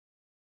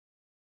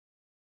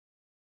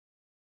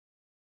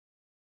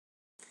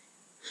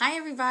Hi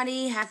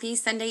everybody, happy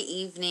Sunday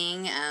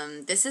evening.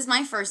 This is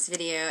my first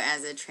video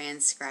as a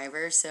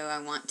transcriber, so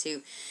I want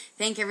to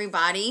thank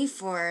everybody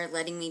for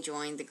letting me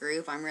join the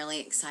group. I'm really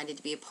excited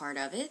to be a part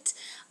of it.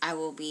 I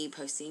will be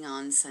posting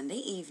on Sunday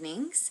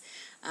evenings.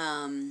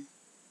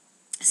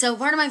 So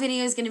part of my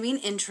video is going to be an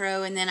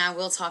intro, and then I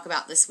will talk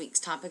about this week's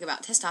topic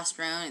about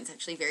testosterone. It's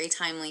actually very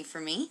timely for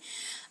me.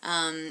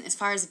 As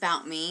far as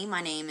about me,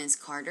 my name is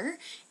Carter,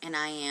 and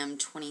I am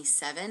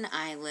 27.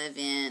 I live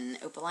in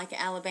Opelika,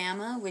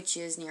 Alabama, which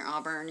is near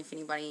Auburn, if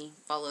anybody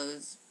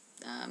follows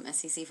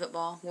SEC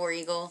football. War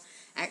Eagle.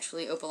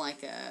 Actually,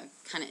 Opelika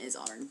kind of is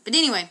Auburn. But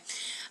anyway,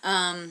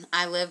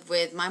 I live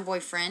with my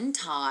boyfriend,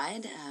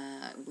 Todd.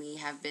 We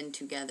have been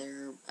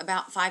together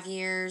about 5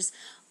 years,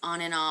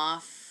 on and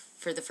off.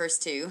 For the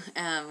first two.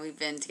 We've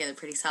been together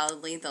pretty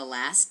solidly the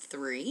last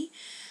 3.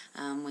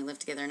 We live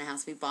together in a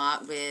house we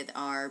bought with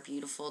our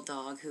beautiful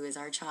dog, who is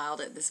our child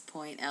at this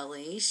point,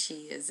 Ellie.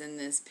 She is in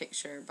this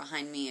picture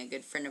behind me. A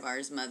good friend of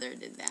ours' mother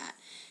did that.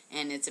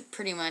 And it's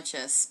pretty much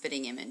a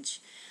spitting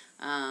image.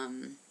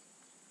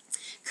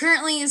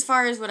 Currently, as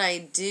far as what I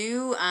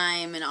do,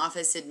 I'm an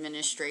office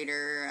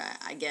administrator,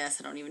 I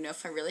guess. I don't even know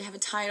if I really have a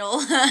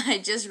title.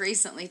 I just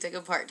recently took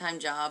a part-time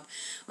job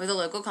with a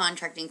local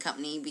contracting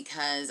company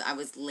because I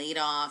was laid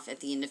off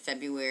at the end of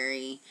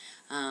February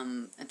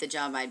at the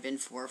job I'd been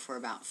for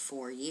about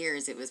 4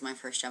 years. It was my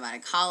first job out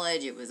of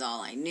college. It was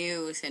all I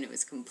knew, and it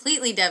was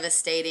completely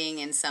devastating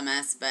in some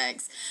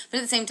aspects. But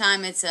at the same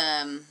time, it's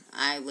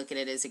I look at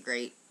it as a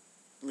great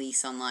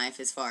lease on life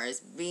as far as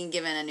being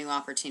given a new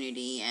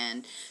opportunity,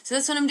 and so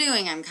that's what I'm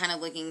doing. I'm kind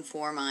of looking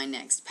for my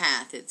next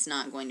path. It's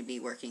not going to be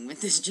working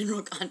with this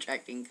general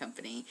contracting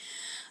company.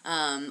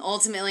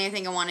 Ultimately, I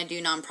think I want to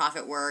do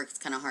nonprofit work. It's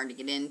kind of hard to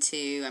get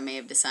into. I may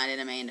have decided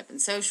I may end up in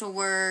social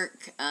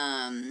work.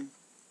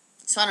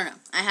 So I don't know.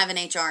 I have an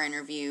HR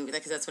interview,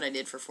 because that's what I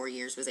did for 4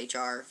 years, was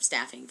HR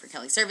staffing for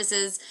Kelly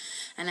Services,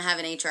 and I have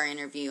an HR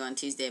interview on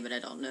Tuesday, but I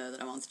don't know that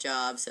I want the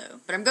job,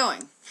 but I'm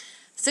going.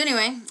 So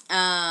anyway,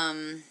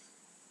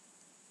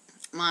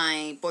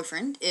 my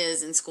boyfriend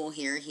is in school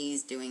here.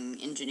 He's doing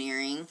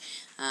engineering,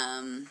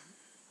 and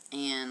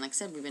like I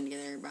said, we've been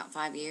together about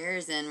 5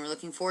 years, and we're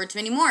looking forward to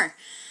many more.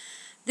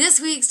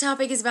 This week's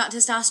topic is about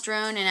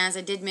testosterone, and as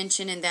I did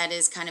mention, and that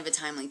is kind of a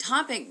timely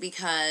topic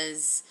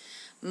because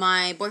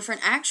my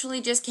boyfriend actually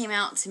just came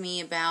out to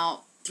me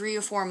about 3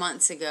 or 4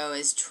 months ago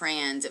as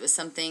trans. It was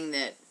something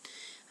that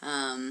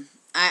I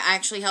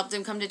actually helped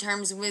him come to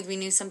terms with. We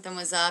knew something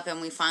was up,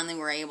 and we finally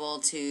were able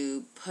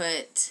to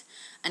put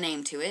a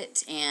name to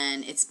it,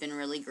 and it's been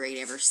really great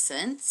ever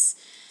since.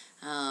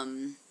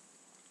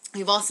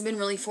 We've also been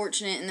really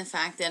fortunate in the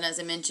fact that, as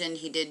I mentioned,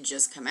 he did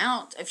just come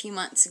out a few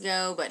months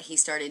ago, but he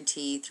started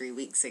T 3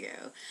 weeks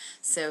ago.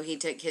 So he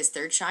took his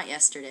 3rd shot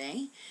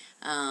yesterday,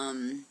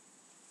 and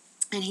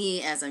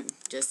he, as I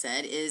just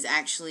said, is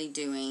actually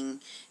doing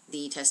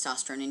the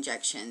testosterone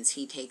injections.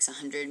 He takes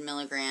 100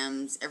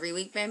 milligrams every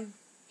week, babe?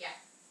 Yeah.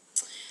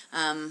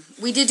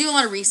 We did do a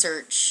lot of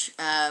research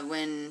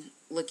when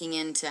looking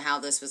into how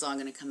this was all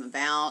going to come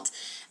about,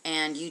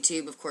 and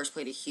YouTube, of course,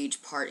 played a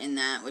huge part in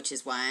that, which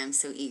is why I'm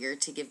so eager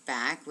to give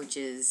back, which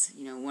is,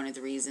 one of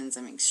the reasons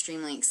I'm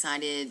extremely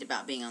excited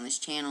about being on this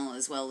channel,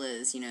 as well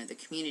as, the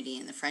community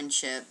and the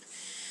friendship.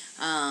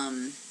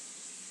 I'm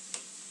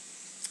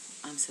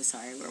so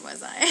sorry, where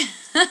was I?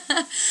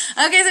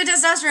 Okay, so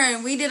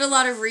testosterone. We did a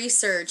lot of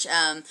research,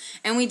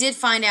 and we did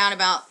find out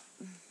about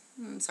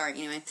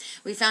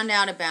we found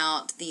out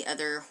about the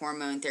other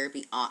hormone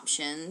therapy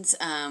options.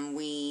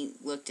 We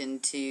looked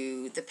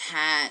into the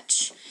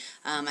patch.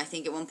 I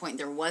think at one point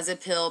there was a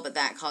pill, but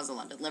that caused a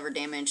lot of liver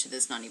damage, so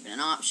that's not even an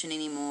option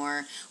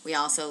anymore. We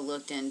also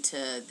looked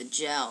into the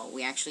gel.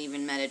 We actually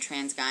even met a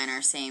trans guy in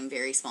our same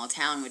very small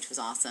town, which was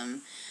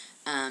awesome.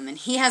 And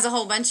he has a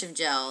whole bunch of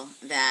gel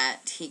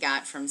that he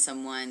got from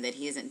someone that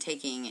he isn't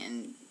taking,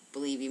 and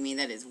believe you me,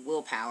 that is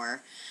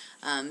willpower.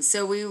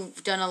 So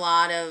we've done a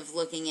lot of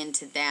looking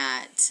into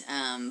that,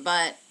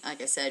 but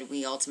like I said,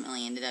 we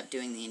ultimately ended up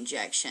doing the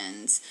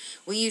injections.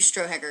 We use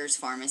Strohecker's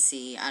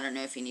Pharmacy. I don't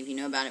know if any of you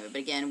know about it, but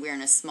again, we're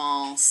in a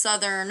small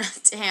southern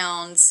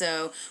town,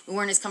 so we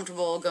weren't as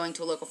comfortable going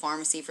to a local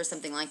pharmacy for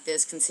something like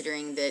this,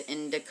 considering that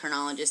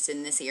endocrinologists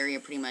in this area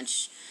pretty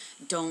much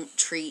don't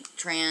treat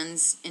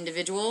trans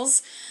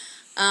individuals.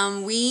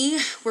 We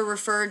were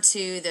referred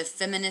to the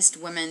Feminist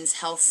Women's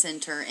Health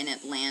Center in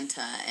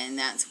Atlanta, and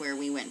that's where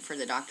we went for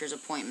the doctor's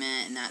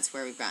appointment, and that's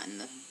where we've gotten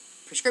the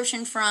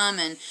prescription from,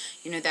 and,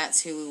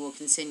 that's who we will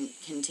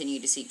continue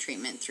to seek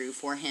treatment through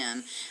for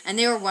him. And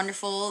they were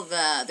wonderful.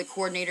 The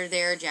coordinator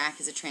there, Jack,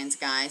 is a trans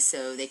guy,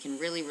 so they can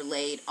really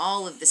relate.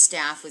 All of the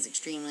staff was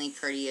extremely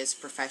courteous,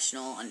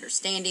 professional,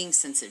 understanding,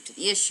 sensitive to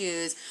the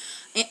issues,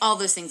 all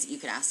those things that you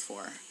could ask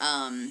for.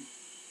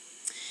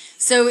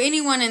 So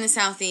anyone in the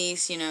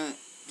Southeast,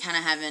 kind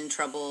of having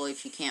trouble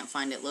if you can't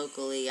find it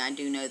locally, I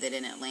do know that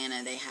in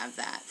Atlanta they have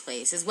that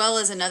place, as well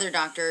as another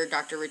doctor,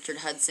 Dr. Richard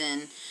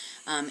Hudson.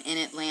 in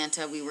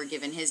Atlanta. We were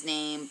given his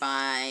name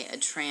by a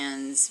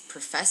trans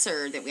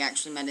professor that we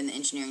actually met in the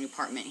engineering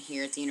department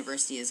here at the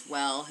university as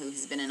well, who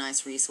has been a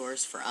nice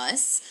resource for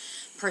us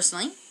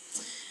personally.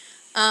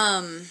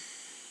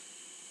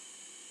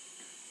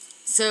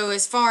 So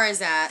as far as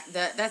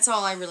that's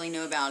all I really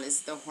know about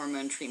is the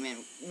hormone treatment.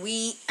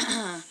 We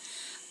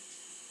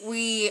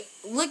we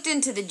looked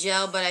into the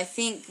gel, but I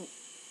think,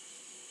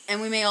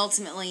 and we may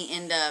ultimately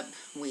end up,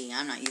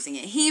 I'm not using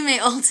it, he may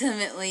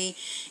ultimately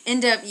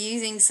end up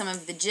using some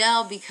of the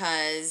gel,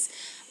 because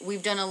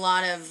we've done a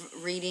lot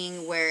of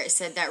reading where it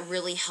said that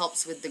really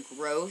helps with the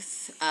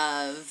growth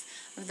of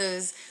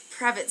those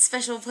private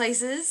special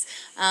places,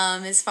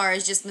 as far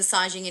as just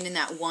massaging it in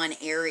that one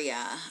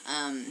area.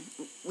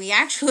 We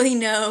actually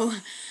know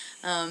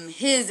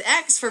his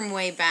ex from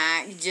way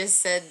back just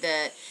said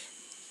that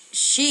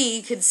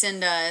she could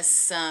send us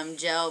some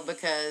gel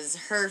because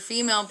her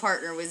female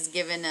partner was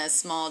given a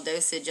small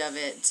dosage of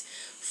it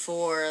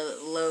for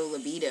low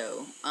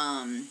libido.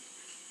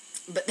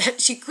 But that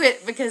she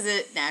quit because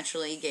it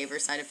naturally gave her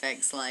side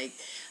effects like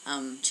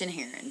chin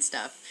hair and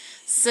stuff.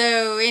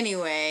 So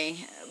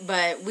anyway,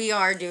 but we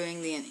are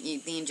doing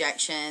the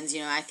injections.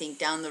 I think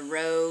down the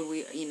road,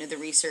 the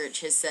research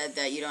has said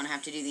that you don't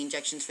have to do the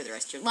injections for the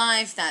rest of your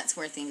life. That's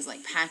where things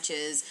like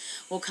patches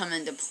will come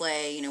into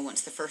play,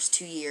 once the first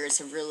 2 years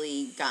have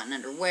really gotten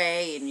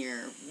underway and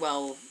you're,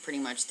 well, pretty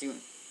much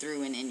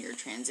through and in your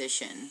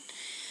transition.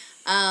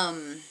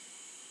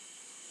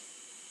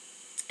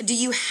 Do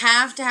you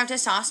have to have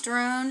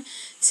testosterone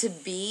to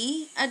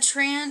be a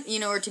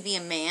or to be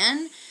a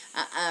man?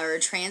 Or a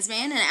trans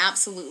man? And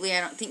absolutely I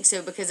don't think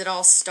so, because it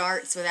all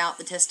starts without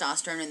the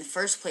testosterone in the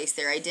first place.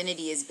 Their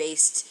identity is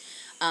based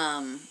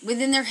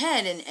within their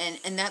head,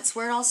 and that's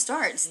where it all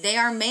starts. They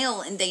are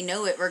male and they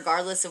know it,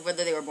 regardless of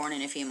whether they were born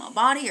in a female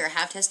body or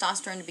have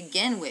testosterone to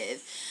begin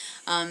with.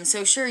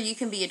 So sure, you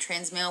can be a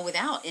trans male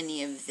without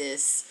any of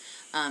this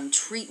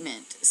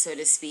treatment, so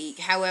to speak.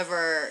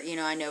 However,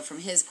 I know from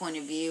his point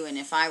of view, and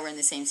if I were in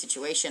the same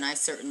situation, I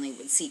certainly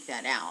would seek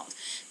that out,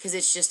 because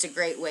it's just a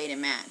great way to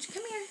match.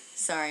 Come here.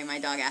 Sorry, my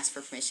dog asked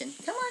for permission.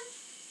 Come on.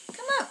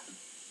 Come up.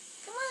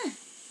 Come on.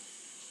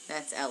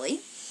 That's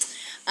Ellie.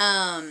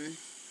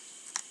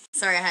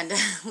 Sorry, I had to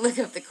look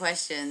up the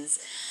questions.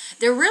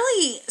 There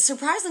really,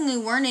 surprisingly,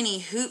 weren't any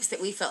hoops that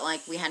we felt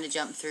like we had to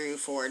jump through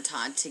for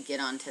Todd to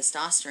get on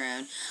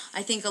testosterone.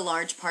 I think a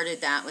large part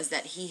of that was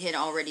that he had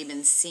already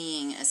been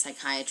seeing a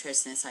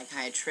psychiatrist and a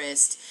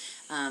psychiatrist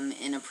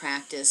in a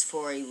practice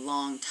for a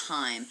long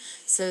time.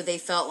 So they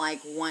felt like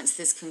once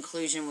this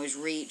conclusion was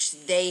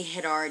reached, they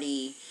had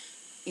already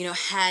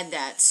had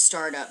that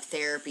startup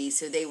therapy,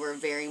 so they were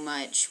very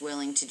much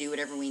willing to do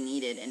whatever we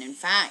needed. And in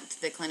fact,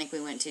 the clinic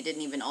we went to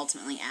didn't even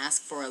ultimately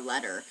ask for a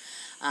letter.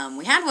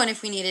 We had one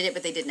if we needed it,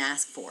 but they didn't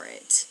ask for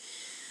it.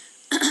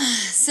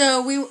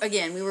 So we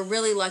were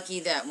really lucky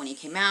that when he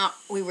came out,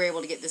 we were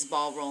able to get this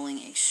ball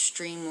rolling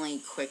extremely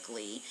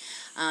quickly.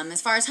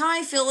 As far as how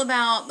I feel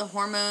about the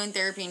hormone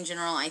therapy in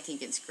general, I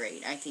think it's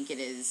great. I think it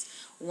is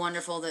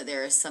wonderful that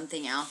there is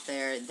something out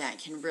there that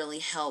can really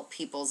help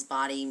people's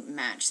body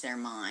match their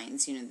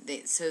minds,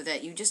 so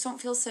that you just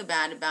don't feel so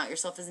bad about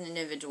yourself as an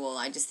individual.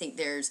 I just think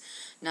there's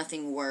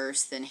nothing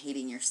worse than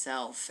hating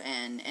yourself,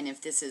 and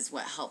if this is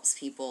what helps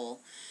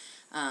people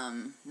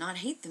not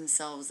hate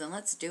themselves, then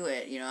let's do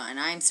it, and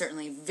I'm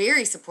certainly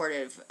very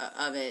supportive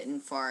of it.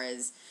 And far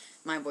as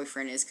my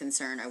boyfriend is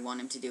concerned, I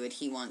want him to do it.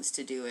 He wants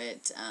to do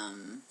it,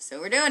 so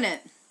we're doing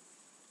it.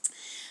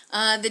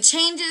 The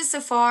changes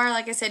so far,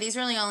 like I said, he's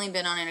really only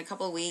been on it a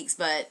couple of weeks,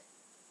 but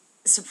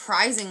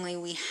surprisingly,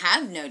 we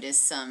have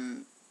noticed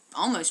some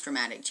almost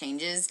dramatic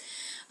changes.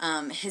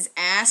 His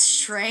ass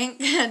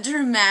shrank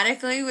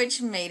dramatically,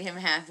 which made him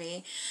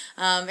happy,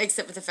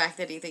 except for the fact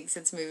that he thinks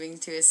it's moving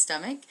to his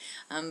stomach.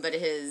 But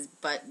his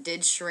butt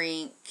did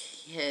shrink,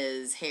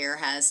 his hair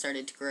has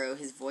started to grow,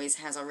 his voice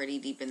has already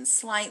deepened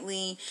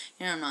slightly.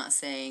 I'm not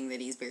saying that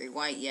he's very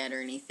white yet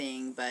or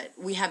anything, but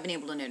we have been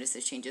able to notice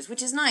those changes,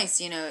 which is nice.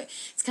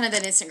 It's kind of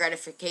that instant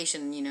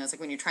gratification. It's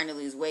like when you're trying to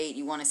lose weight,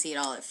 you want to see it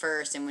all at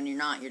first, and when you're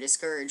not, you're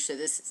discouraged. So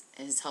this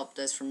has helped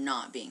us from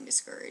not being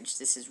discouraged.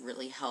 This has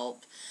really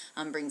helped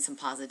bring some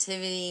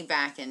positivity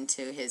back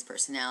into his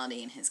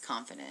personality and his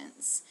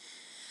confidence.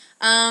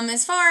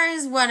 As far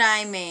as what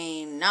I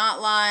may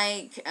not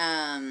like,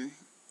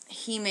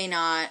 he may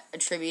not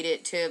attribute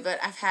it to it, but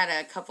I've had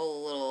a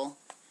couple little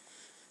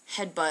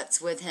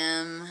headbutts with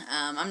him.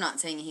 I'm not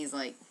saying he's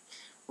like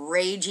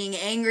raging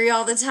angry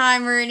all the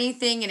time or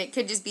anything, and it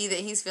could just be that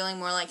he's feeling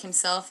more like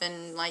himself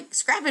and like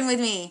scrapping with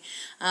me,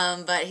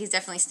 but he's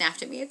definitely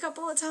snapped at me a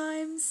couple of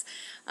times,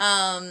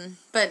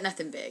 but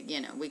nothing big.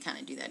 We kind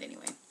of do that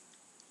anyway.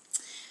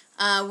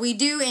 We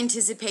do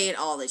anticipate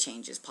all the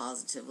changes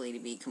positively, to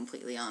be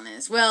completely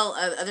honest. Well,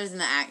 other than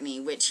the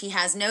acne, which he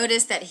has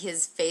noticed that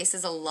his face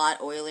is a lot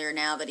oilier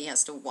now, that he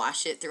has to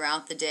wash it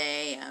throughout the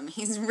day.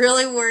 He's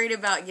really worried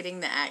about getting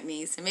the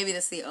acne, so maybe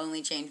that's the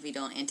only change we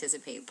don't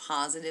anticipate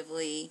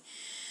positively.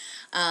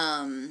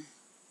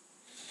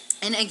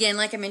 And again,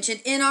 like I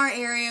mentioned, in our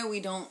area, we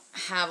don't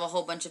have a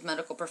whole bunch of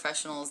medical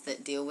professionals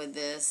that deal with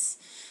this.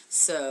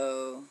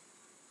 So,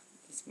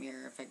 this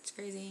mirror effect is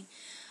crazy.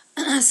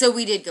 So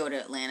we did go to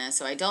Atlanta.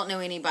 So I don't know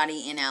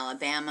anybody in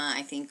Alabama.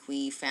 I think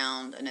we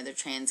found another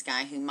trans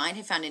guy who might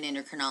have found an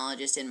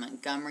endocrinologist in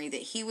Montgomery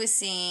that he was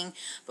seeing.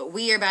 But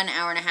we are about an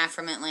hour and a half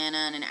from Atlanta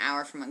and an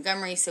hour from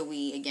Montgomery. So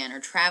we, again,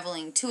 are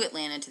traveling to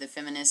Atlanta to the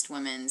Feminist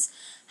Women's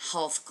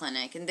Health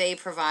Clinic. And they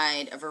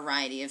provide a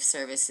variety of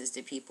services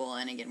to people.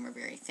 And again, we're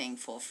very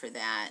thankful for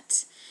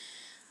that.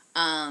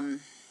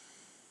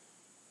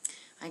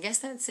 I guess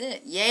that's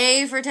it.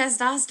 Yay for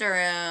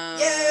testosterone.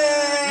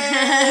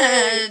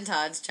 Yay!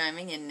 Todd's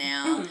chiming in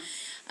now.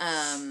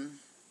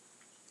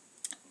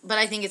 But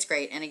I think it's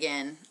great. And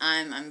again,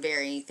 I'm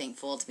very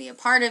thankful to be a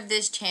part of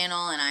this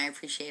channel, and I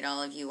appreciate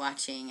all of you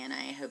watching, and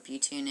I hope you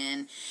tune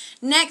in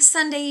next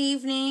Sunday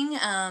evening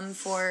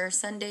for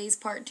Sunday's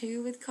Part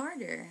 2 with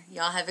Carter.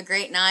 Y'all have a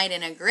great night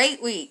and a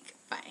great week.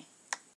 Bye.